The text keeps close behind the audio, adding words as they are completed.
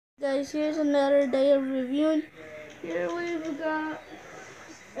Guys, here's another day of reviewing. Here we've got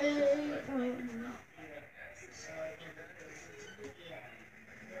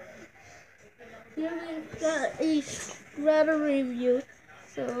a shredder review.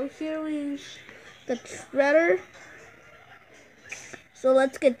 So here we've got shredder. So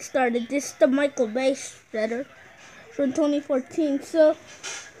let's get started. This is the Michael Bay shredder from 2014. So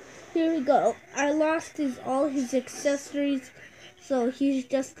here we go. I lost all his accessories, so he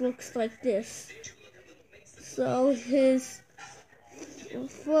just looks like this. So his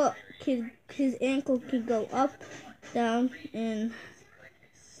foot his ankle can go up, down, and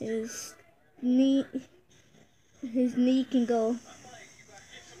his knee can go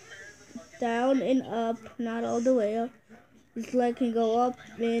down and up, not all the way up. His leg can go up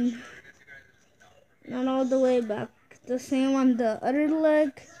and not all the way back. The same on the other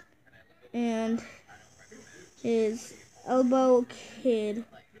leg, and his elbow can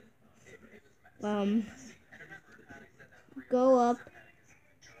go up,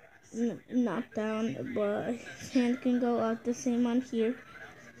 not down, but his hand can go up. The same on here.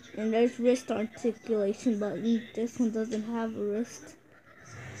 And there's wrist articulation button. This one doesn't have a wrist,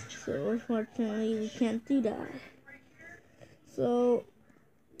 so unfortunately we can't do that. So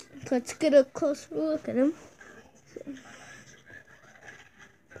let's get a closer look at him.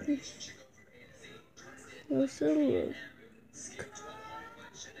 Closer look.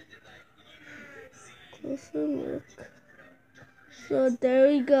 Closer look. So there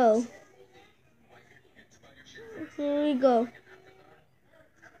we go. Here we go.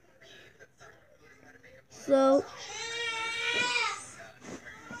 So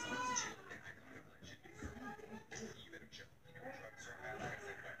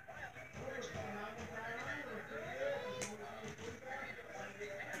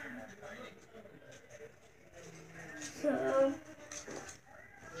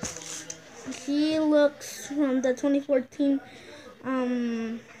he looks from the 2014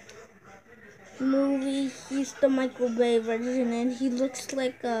 movie. He's the Michael Bay version, and he looks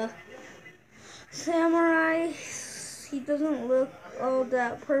like a samurai. He doesn't look all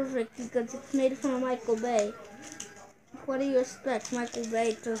that perfect because it's made from Michael Bay. What do you expect? Michael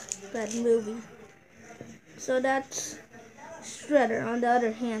Bay does that movie. So that's Shredder on the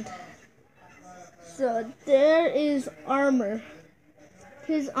other hand. So there is armor.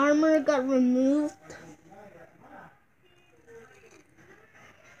 His armor got removed.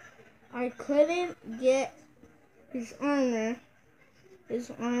 I couldn't get his armor.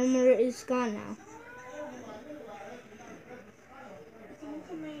 His armor is gone now.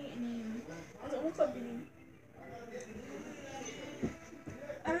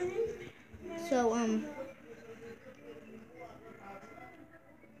 So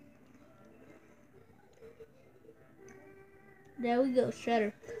there we go,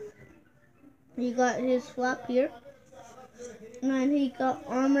 Shredder. He got his flap here, and he got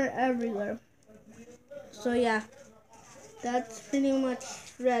armor everywhere. So yeah, that's pretty much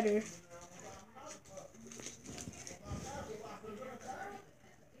Shredder.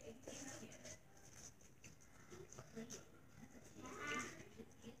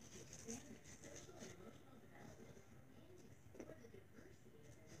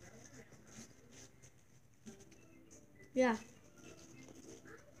 Yeah,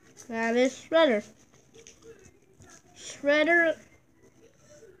 that is Shredder. Shredder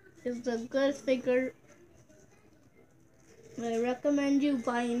is a good figure. I recommend you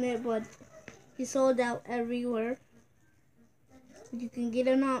buying it, but he sold out everywhere. You can get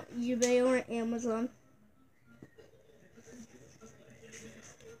it on eBay or Amazon.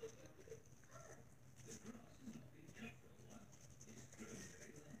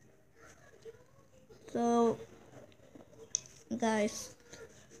 So guys,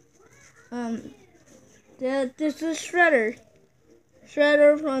 this is Shredder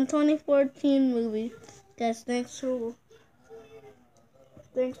from 2014 movie. Guys, thanks for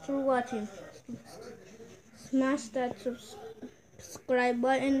watching. Smash that subscribe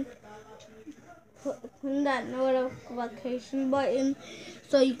button, put that notification button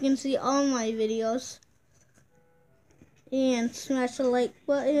so you can see all my videos, and smash the like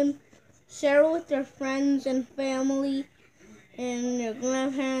button. Share it with your friends and family and your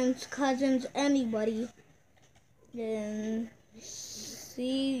grandparents, cousins, anybody. And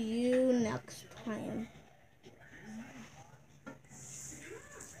see you next time.